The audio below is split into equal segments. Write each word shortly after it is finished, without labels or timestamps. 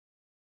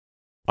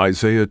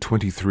Isaiah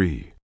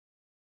 23.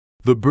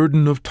 The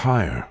burden of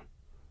Tyre.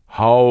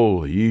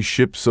 Howl, ye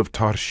ships of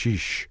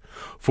Tarshish,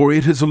 for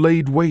it is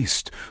laid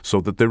waste,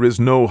 so that there is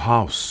no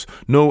house,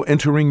 no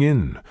entering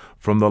in.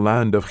 From the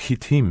land of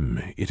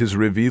Chittim it is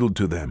revealed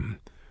to them.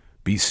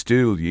 Be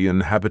still, ye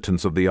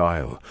inhabitants of the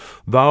isle,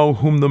 thou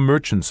whom the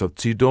merchants of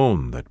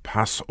Zidon that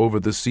pass over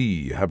the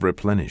sea have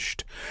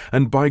replenished.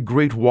 And by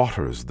great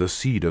waters the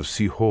seed of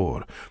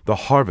Sihor,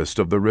 the harvest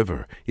of the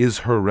river, is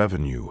her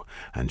revenue,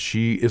 and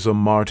she is a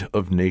mart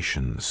of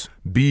nations.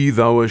 Be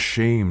thou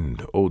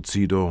ashamed, O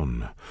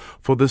Zidon,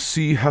 for the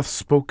sea hath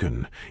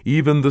spoken,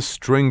 even the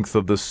strength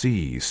of the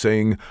sea,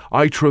 saying,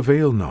 I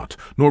travail not,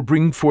 nor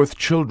bring forth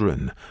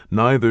children,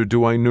 neither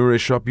do I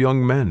nourish up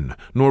young men,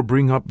 nor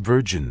bring up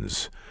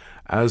virgins.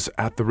 As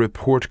at the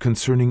report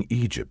concerning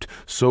Egypt,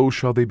 so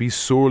shall they be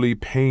sorely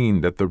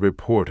pained at the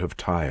report of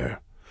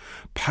Tyre.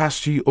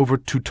 Pass ye over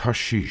to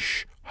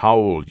Tarshish.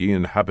 Howl, ye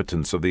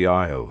inhabitants of the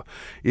isle.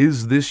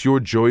 Is this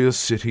your joyous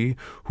city,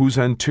 whose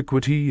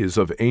antiquity is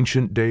of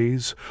ancient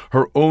days?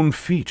 Her own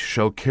feet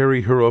shall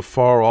carry her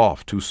afar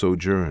off to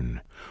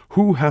sojourn.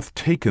 Who hath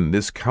taken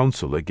this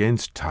counsel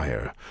against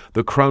Tyre,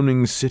 the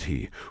crowning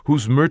city,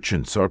 whose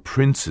merchants are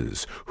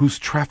princes, whose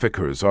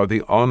traffickers are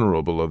the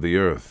honorable of the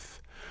earth?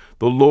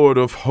 The Lord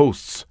of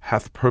hosts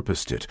hath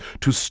purposed it,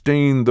 to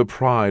stain the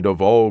pride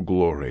of all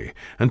glory,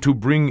 and to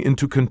bring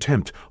into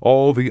contempt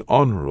all the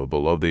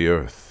honorable of the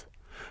earth.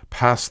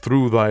 Pass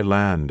through thy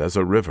land as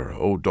a river,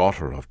 O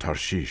daughter of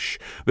Tarshish.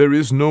 There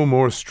is no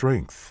more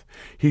strength.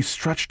 He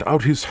stretched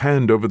out his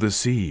hand over the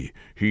sea.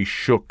 He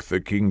shook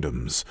the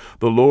kingdoms.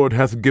 The Lord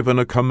hath given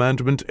a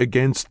commandment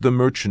against the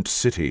merchant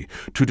city,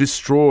 to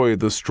destroy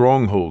the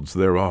strongholds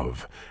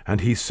thereof.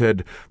 And he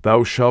said,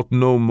 Thou shalt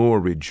no more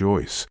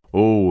rejoice,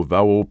 O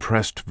thou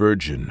oppressed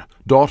virgin,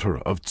 daughter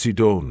of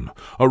Zidon.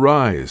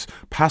 Arise,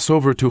 pass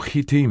over to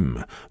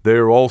Chittim.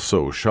 There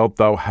also shalt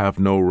thou have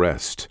no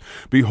rest.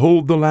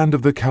 Behold the land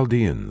of the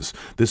Chaldeans.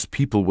 This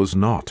people was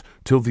not,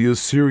 till the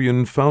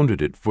Assyrian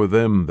founded it for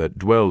them that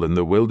dwell in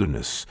the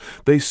wilderness.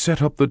 They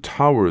set up the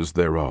towers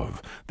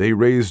thereof. They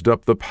raised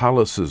up the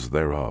palaces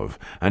thereof,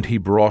 and he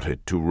brought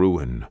it to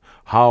ruin.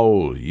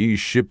 Howl, ye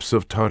ships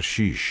of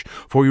Tarshish,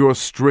 for your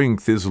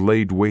strength is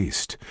laid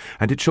waste.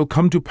 And it shall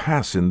come to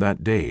pass in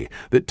that day,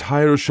 that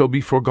Tyre shall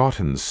be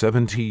forgotten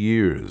 70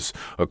 years,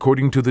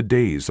 according to the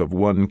days of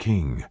one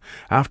king.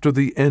 After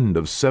the end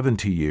of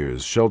 70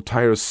 years shall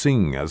Tyre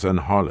sing as an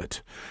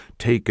harlot.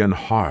 Take an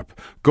harp,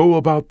 go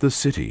about the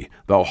city,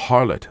 thou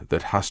harlot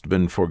that hast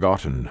been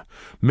forgotten.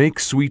 Make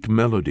sweet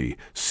melody,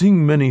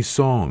 sing many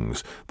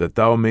songs, that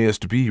thou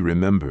mayest be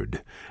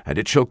remembered. And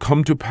it shall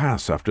come to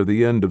pass after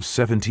the end of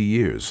 70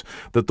 years,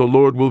 that the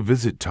Lord will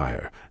visit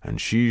Tyre,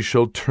 and she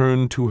shall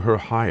turn to her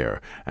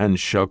hire, and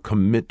shall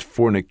commit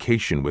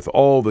fornication with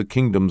all the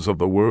kingdoms of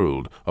the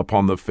world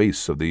upon the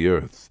face of the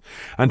earth.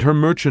 And her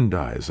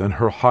merchandise and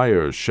her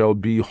hire shall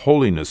be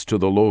holiness to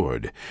the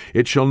Lord.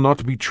 It shall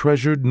not be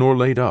treasured nor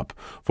laid up,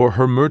 for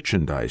her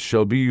merchandise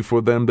shall be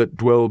for them that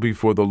dwell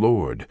before the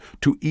Lord,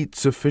 to eat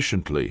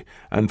sufficiently,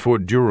 and for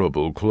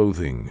durable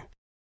clothing.